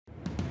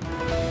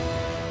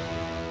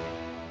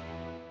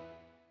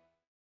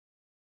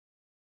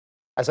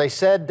As I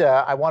said,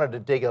 I wanted to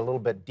dig a little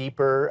bit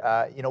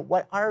deeper.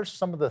 What are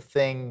some of the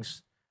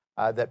things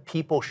that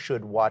people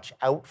should watch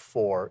out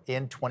for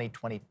in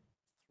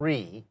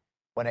 2023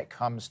 when it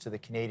comes to the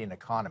Canadian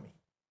economy?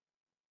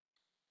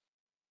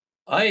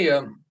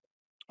 I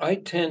I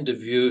tend to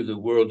view the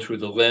world through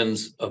the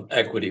lens of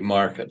equity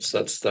markets.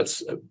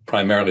 That's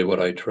primarily what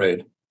I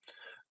trade.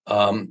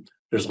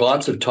 There's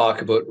lots of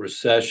talk about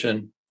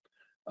recession.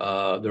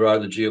 There are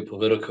the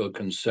geopolitical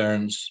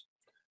concerns,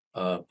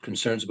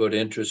 concerns about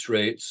interest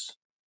rates,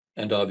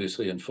 and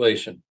obviously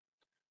inflation.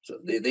 So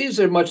these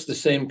are much the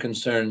same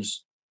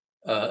concerns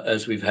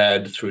as we've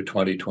had through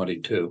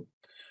 2022.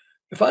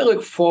 If I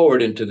look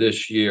forward into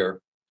this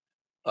year,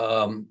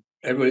 one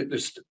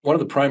of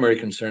the primary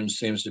concerns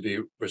seems to be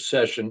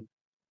recession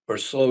or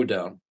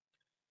slowdown,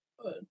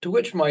 to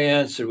which my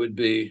answer would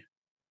be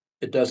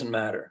it doesn't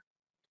matter.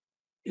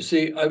 You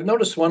see, I've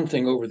noticed one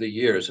thing over the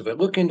years. If I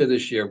look into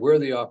this year, where are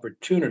the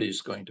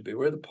opportunities going to be?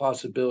 Where are the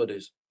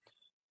possibilities?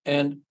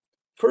 And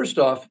first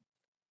off,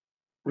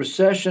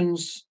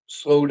 recessions,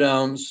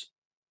 slowdowns,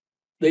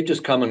 they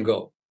just come and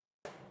go.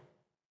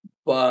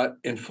 But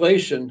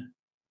inflation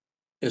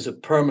is a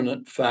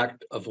permanent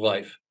fact of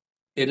life.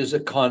 It is a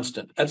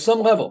constant at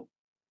some level.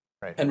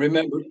 Right. And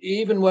remember,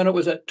 even when it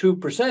was at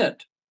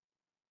 2%,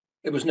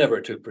 it was never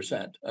at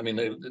 2%. I mean,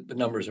 the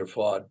numbers are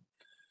flawed.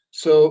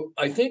 So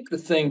I think the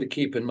thing to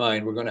keep in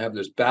mind, we're going to have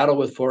this battle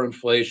with for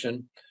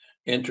inflation,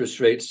 interest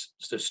rates,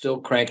 they're still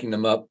cranking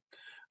them up.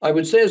 I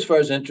would say as far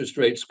as interest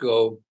rates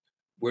go,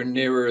 we're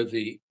nearer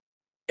the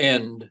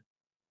end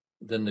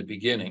than the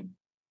beginning.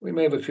 We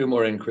may have a few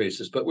more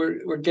increases, but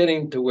we're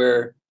getting to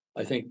where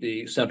I think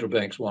the central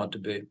banks want to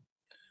be.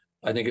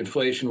 I think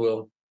inflation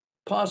will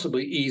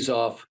possibly ease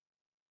off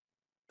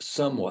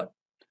somewhat.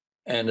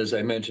 And as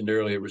I mentioned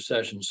earlier,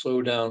 recession,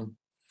 slowdown,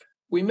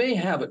 we may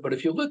have it. But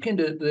if you look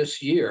into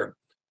this year,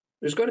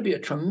 there's going to be a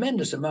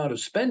tremendous amount of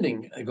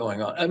spending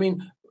going on. I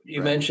mean,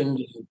 you mentioned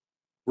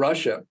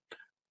Russia.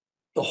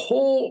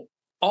 All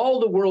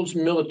the world's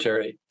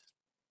military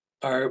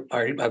are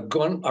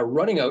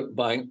running out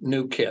buying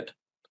new kit.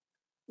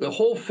 The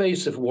whole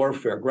face of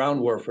warfare,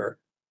 ground warfare,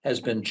 has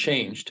been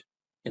changed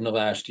in the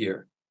last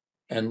year.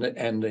 And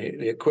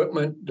the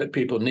equipment that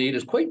people need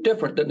is quite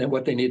different than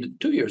what they needed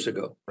 2 years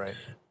ago. Right.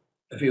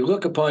 If you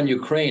look upon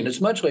Ukraine, it's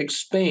much like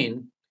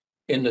Spain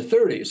in the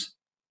 30s.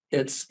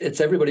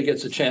 It's everybody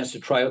gets a chance to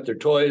try out their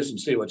toys and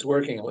see what's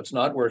working and what's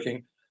not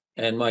working.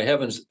 And my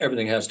heavens,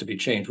 everything has to be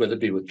changed, whether it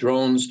be with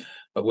drones,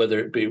 or whether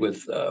it be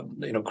with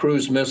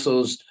cruise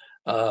missiles.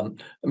 I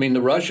mean,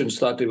 the Russians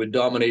thought they would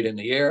dominate in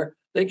the air.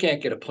 They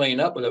can't get a plane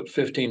up without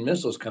 15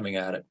 missiles coming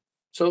at it.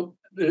 So,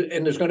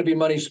 and there's going to be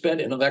money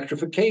spent in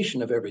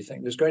electrification of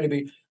everything. There's going to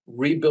be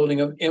rebuilding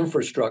of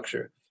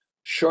infrastructure,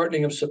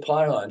 shortening of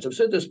supply lines. I've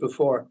said this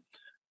before.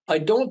 I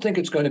don't think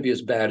it's going to be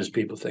as bad as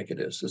people think it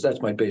is, because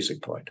that's my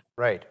basic point.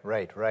 Right.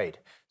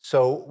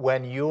 So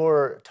when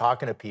you're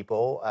talking to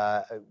people,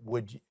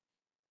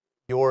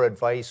 your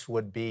advice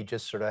would be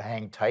just sort of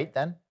hang tight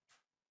then?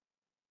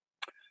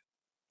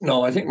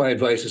 No, I think my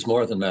advice is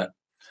more than that.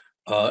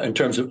 In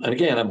terms of, and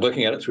again, I'm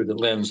looking at it through the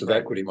lens of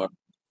equity market.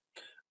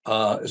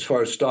 As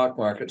far as stock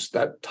markets,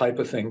 that type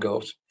of thing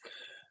goes.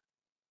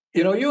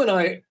 You know, you and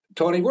I,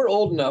 Tony, we're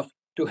old enough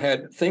to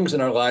had things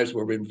in our lives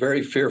we've been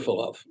very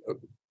fearful of,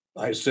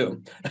 I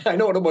assume. I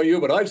know about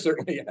you, but I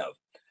certainly have.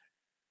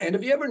 And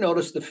have you ever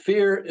noticed the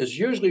fear is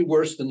usually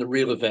worse than the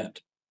real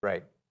event?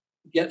 Right.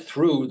 Get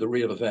through the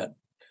real event.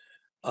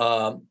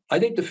 I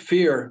think the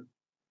fear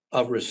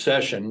of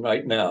recession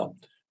right now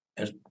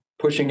is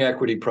pushing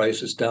equity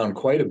prices down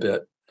quite a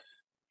bit.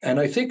 And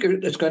I think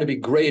it's going to be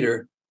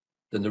greater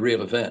than the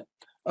real event.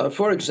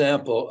 For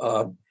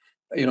example,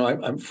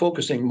 I'm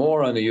focusing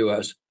more on the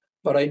US,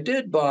 but I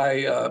did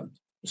buy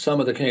some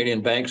of the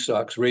Canadian bank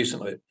stocks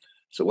recently.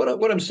 So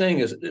what I'm saying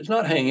is it's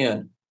not hang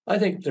in. I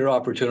think there are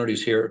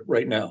opportunities here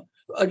right now.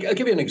 I'll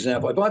give you an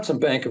example. I bought some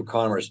Bank of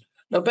Commerce.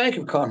 Now, Bank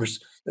of Commerce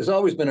has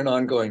always been an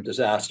ongoing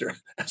disaster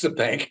as a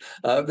bank.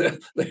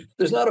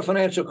 There's not a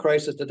financial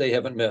crisis that they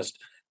haven't missed.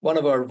 One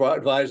of our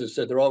advisors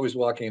said they're always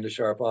walking into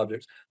sharp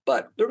objects.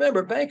 But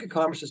remember, Bank of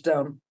Commerce is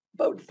down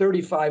about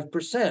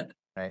 35%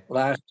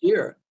 last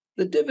year.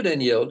 The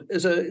dividend yield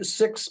is a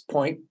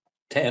 6.10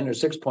 or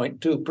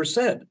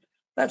 6.2%.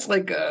 That's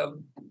like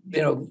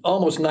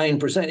almost 9%,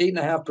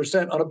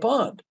 8.5% on a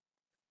bond.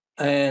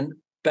 And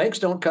banks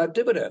don't cut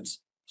dividends.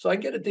 So I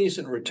get a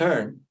decent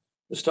return.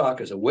 The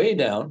stock is way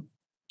down.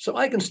 So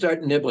I can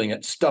start nibbling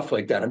at stuff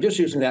like that. I'm just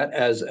using that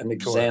as an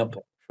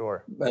example.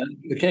 Sure.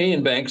 The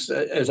Canadian banks,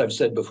 as I've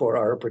said before,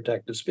 are a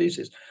protected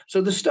species. So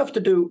the stuff to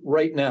do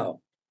right now,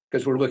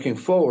 because we're looking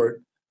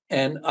forward.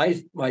 And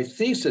my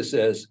thesis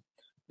is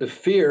the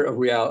fear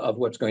of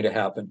what's going to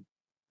happen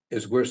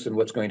is worse than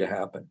what's going to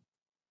happen.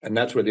 And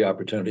that's where the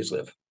opportunities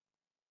live.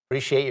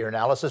 Appreciate your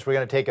analysis. We're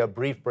going to take a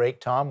brief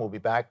break, Tom. We'll be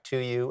back to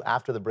you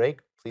after the break.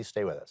 Please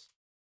stay with us.